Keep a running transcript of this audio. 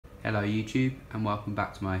Hello YouTube and welcome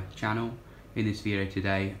back to my channel. In this video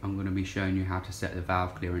today I'm going to be showing you how to set the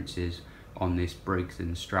valve clearances on this Briggs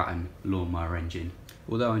Stratton lawnmower engine.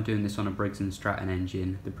 Although I'm doing this on a Briggs Stratton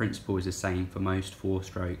engine, the principle is the same for most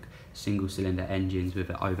 4-stroke single cylinder engines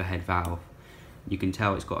with an overhead valve. You can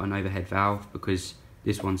tell it's got an overhead valve because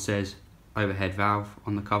this one says overhead valve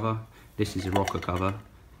on the cover. This is a rocker cover,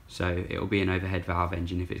 so it will be an overhead valve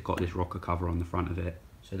engine if it's got this rocker cover on the front of it.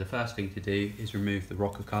 So the first thing to do is remove the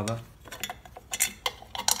rocker cover.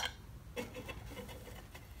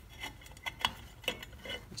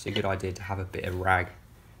 It's a good idea to have a bit of rag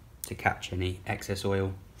to catch any excess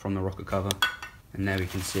oil from the rocker cover. And there we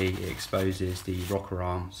can see it exposes the rocker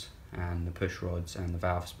arms and the push rods and the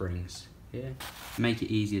valve springs here. To make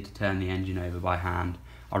it easier to turn the engine over by hand,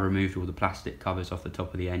 I removed all the plastic covers off the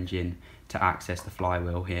top of the engine to access the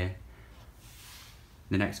flywheel here.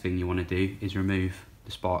 The next thing you want to do is remove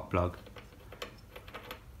the spark plug,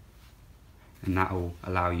 and that will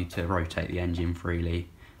allow you to rotate the engine freely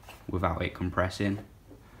without it compressing.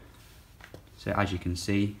 So as you can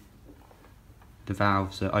see, the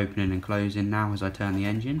valves are opening and closing now as I turn the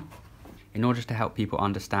engine. In order to help people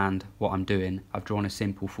understand what I'm doing, I've drawn a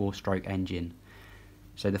simple 4-stroke engine.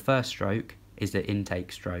 So the first stroke is the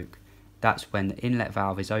intake stroke. That's when the inlet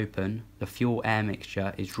valve is open, the fuel air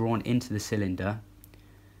mixture is drawn into the cylinder.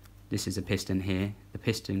 This is a piston here. The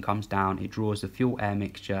piston comes down, it draws the fuel air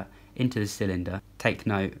mixture into the cylinder. Take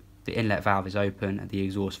note, the inlet valve is open and the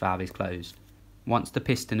exhaust valve is closed. Once the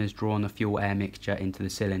piston has drawn the fuel air mixture into the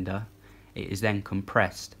cylinder, it is then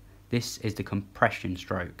compressed. This is the compression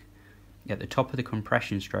stroke. At the top of the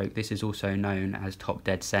compression stroke, this is also known as top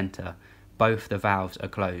dead center. Both the valves are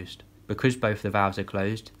closed. Because both the valves are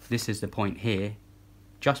closed, this is the point here,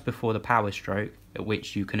 just before the power stroke, at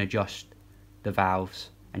which you can adjust the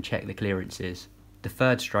valves and check the clearances. The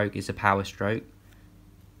third stroke is the power stroke.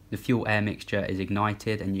 The fuel air mixture is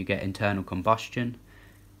ignited and you get internal combustion.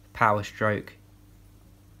 The power stroke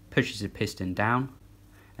pushes the piston down,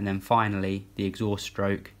 and then finally the exhaust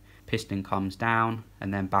stroke, piston comes down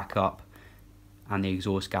and then back up, and the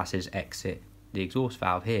exhaust gases exit the exhaust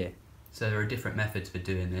valve here. So there are different methods for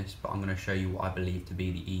doing this, but I'm going to show you what I believe to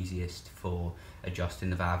be the easiest for adjusting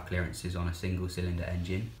the valve clearances on a single cylinder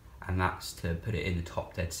engine. And that's to put it in the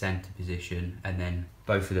top dead center position, and then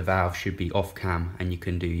both of the valves should be off cam and you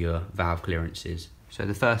can do your valve clearances. So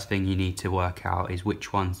the first thing you need to work out is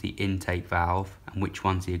which one's the intake valve and which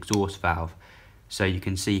one's the exhaust valve. So you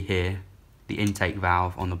can see here the intake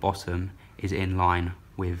valve on the bottom is in line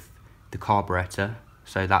with the carburetor,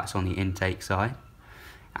 so that's on the intake side.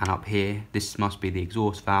 And up here, this must be the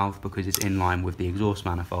exhaust valve because it's in line with the exhaust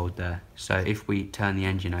manifold there. So if we turn the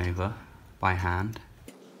engine over by hand,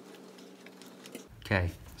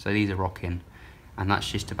 okay, so these are rocking, and that's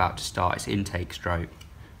just about to start its intake stroke.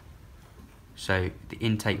 So the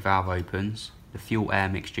intake valve opens, the fuel air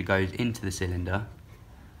mixture goes into the cylinder,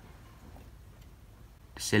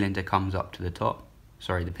 the cylinder comes up to the top,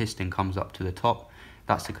 sorry, the piston comes up to the top,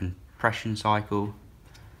 that's the compression cycle.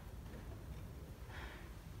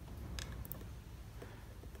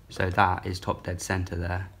 So that is top dead center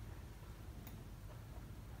there,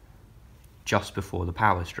 just before the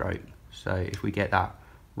power stroke. So if we get that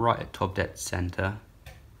right at top dead center,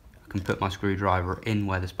 I can put my screwdriver in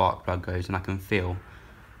where the spark plug goes and I can feel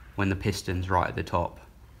when the piston's right at the top.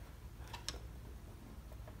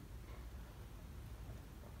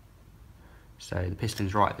 So the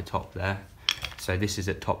piston's right at the top there. So this is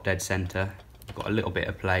at top dead center. You've got a little bit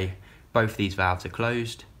of play. Both these valves are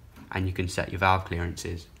closed and you can set your valve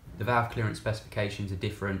clearances. The valve clearance specifications are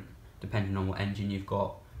different depending on what engine you've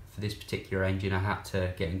got. For this particular engine I had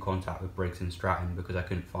to get in contact with Briggs Stratton because I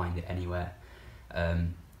couldn't find it anywhere.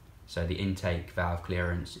 So the intake valve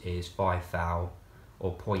clearance is 5 thou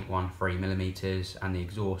or 0.13 millimeters, and the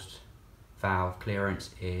exhaust valve clearance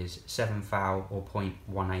is 7 thou or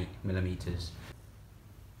 0.18 millimeters.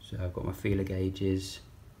 So I've got my feeler gauges,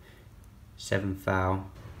 7 thou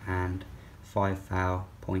and 5 thou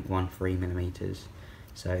 0.13 millimeters.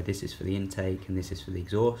 So this is for the intake and this is for the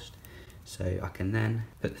exhaust. So I can then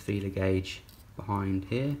put the feeler gauge behind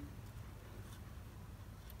here.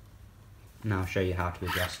 Now I'll show you how to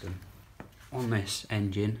adjust them. On this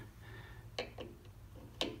engine,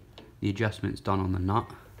 the adjustment's done on the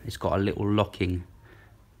nut. It's got a little locking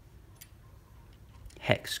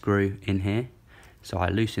hex screw in here. So I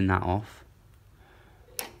loosen that off.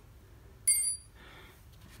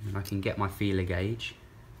 And I can get my feeler gauge.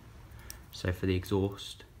 So for the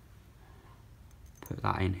exhaust, put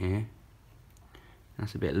that in here.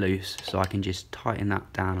 That's a bit loose, so I can just tighten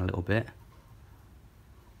that down a little bit.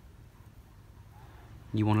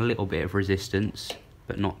 You want a little bit of resistance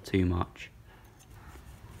but not too much.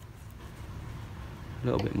 A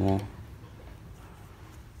little bit more.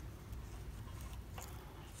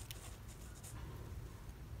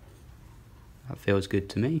 That feels good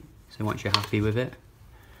to me. So once you're happy with it,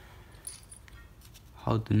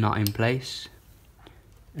 hold the nut in place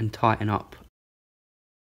and tighten up.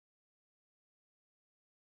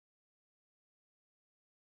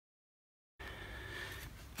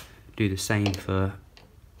 Do the same for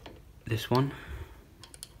this one.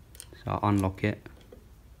 So I'll unlock it.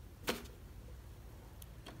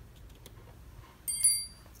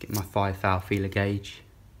 Get my 5 valve feeler gauge.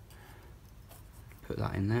 Put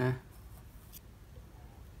that in there.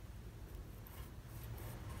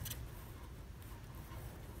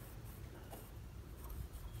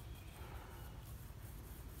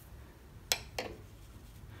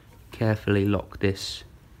 Carefully lock this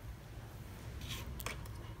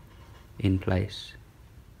in place.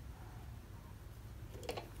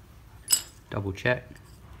 Double check.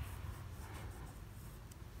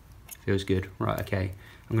 Feels good. Right, okay.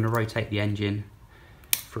 I'm going to rotate the engine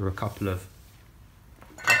for a couple of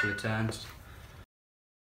turns.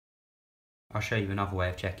 I'll show you another way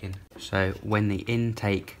of checking. So when the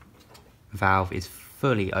intake valve is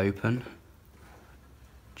fully open,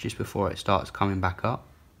 just before it starts coming back up,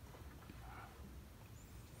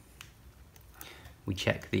 we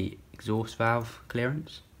check the exhaust valve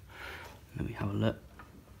clearance. Let me have a look.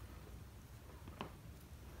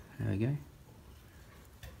 There we go.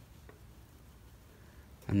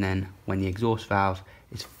 And then when the exhaust valve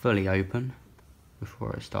is fully open,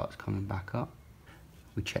 before it starts coming back up,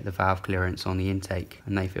 we check the valve clearance on the intake,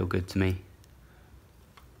 and they feel good to me.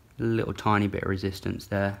 A little tiny bit of resistance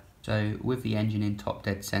there. So with the engine in top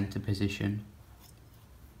dead center position,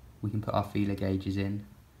 we can put our feeler gauges in,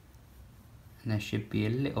 and there should be a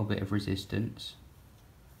little bit of resistance.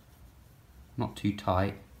 Not too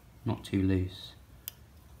tight, not too loose.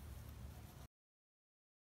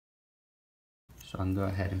 So I can go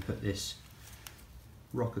ahead and put this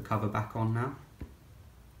rocker cover back on now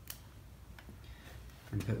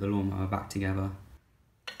and put the lawnmower back together.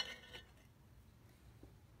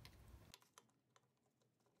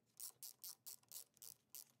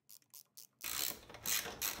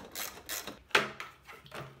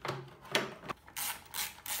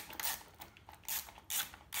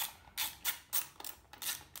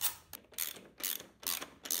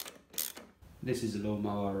 This is a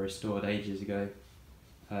lawnmower I restored ages ago.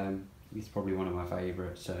 It's probably one of my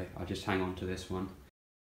favourites, so I'll just hang on to this one.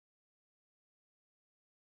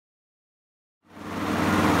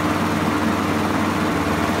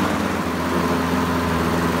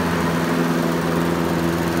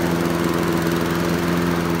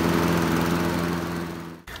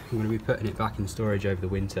 I'm going to be putting it back in storage over the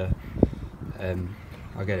winter.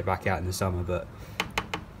 I'll get it back out in the summer, but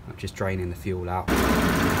I'm just draining the fuel out.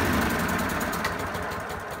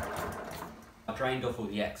 I drained off all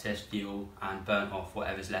the excess fuel and burnt off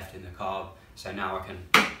whatever's left in the carb, so now I can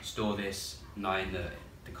store this knowing that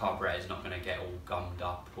the carburetor is not going to get all gummed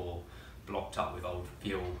up or blocked up with old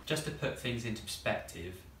fuel. Just to put things into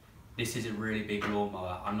perspective, this is a really big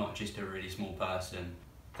lawnmower. I'm not just a really small person.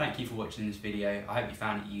 Thank you for watching this video. I hope you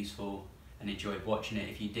found it useful and enjoyed watching it.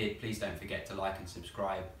 If you did, please don't forget to like and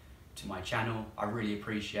subscribe to my channel. I really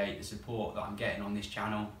appreciate the support that I'm getting on this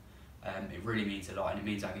channel. It really means a lot, and it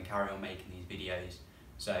means I can carry on making these videos.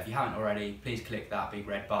 So if you haven't already, please click that big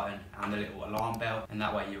red button and the little alarm bell, and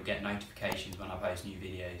that way you'll get notifications when I post new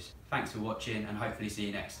videos. Thanks for watching, and hopefully see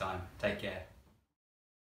you next time. Take care.